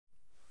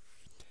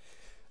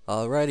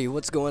Alrighty,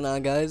 what's going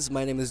on, guys?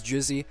 My name is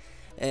Drizzy,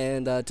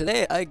 and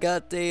today I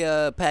got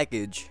a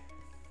package.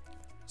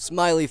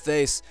 Smiley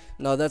face.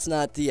 No, that's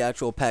not the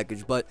actual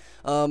package, but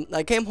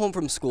I came home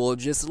from school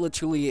just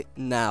literally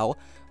now,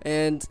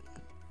 and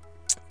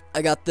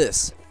I got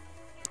this.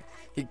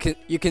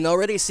 You can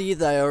already see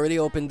that I already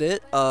opened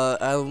it. I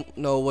don't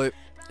know what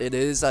it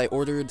is. I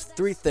ordered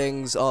 3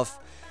 things off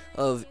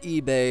of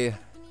eBay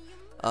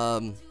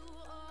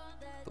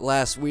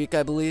last week,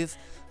 I believe.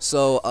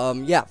 So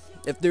yeah,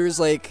 if there's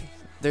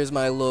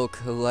my little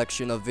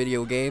collection of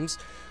video games,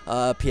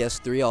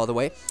 PS3 all the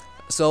way.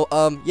 So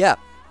yeah,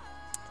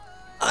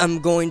 I'm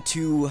going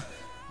to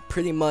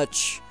pretty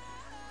much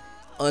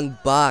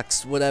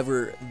unbox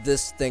whatever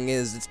this thing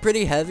is. It's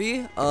pretty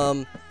heavy.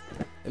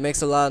 It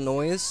makes a lot of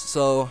noise,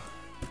 so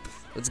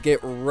let's get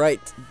right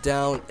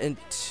down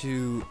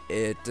into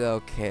it.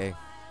 Okay.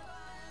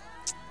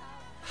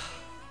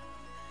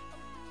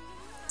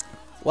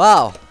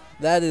 Wow,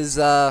 that is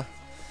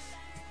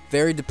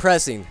very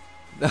depressing.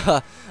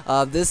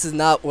 This is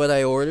not what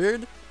I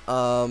ordered.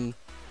 I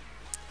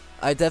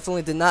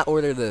definitely did not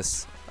order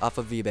this off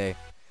of eBay.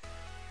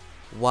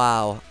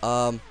 Wow.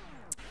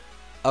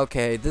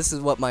 Okay, this is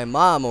what my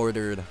mom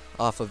ordered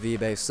off of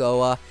eBay.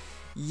 So,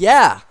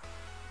 yeah.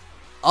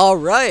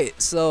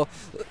 Alright, so,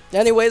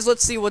 anyways,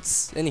 let's see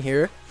what's in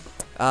here.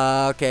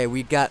 Okay,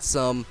 we got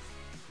some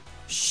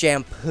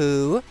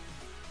shampoo.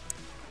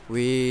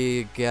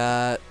 We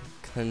got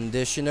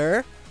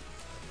conditioner.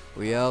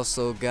 We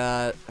also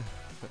got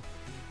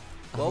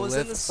What was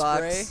in this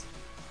spray. box?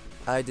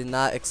 I did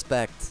not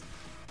expect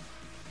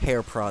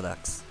hair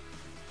products.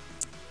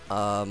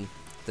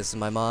 This is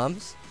my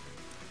mom's.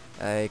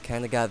 I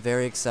kind of got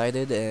very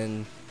excited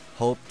and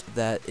hoped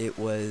that it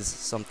was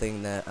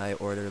something that I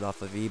ordered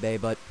off of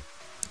eBay, but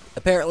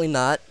apparently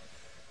not.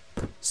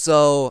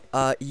 So,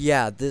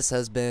 yeah, this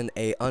has been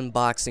a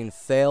unboxing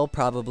fail,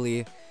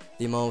 probably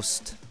the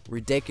most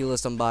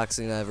ridiculous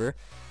unboxing ever.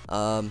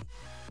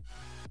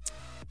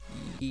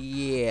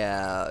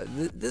 Yeah,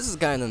 this is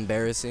kind of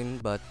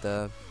embarrassing, but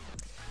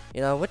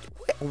you know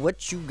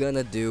what you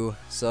gonna do?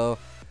 So,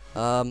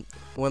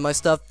 when my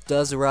stuff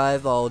does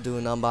arrive, I'll do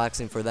an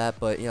unboxing for that.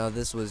 But you know,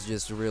 this was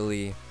just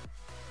really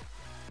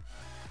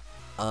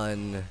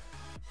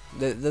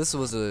this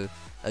was a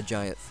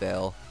giant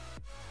fail.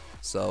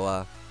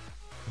 So,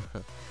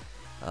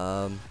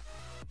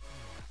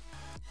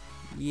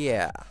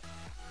 yeah.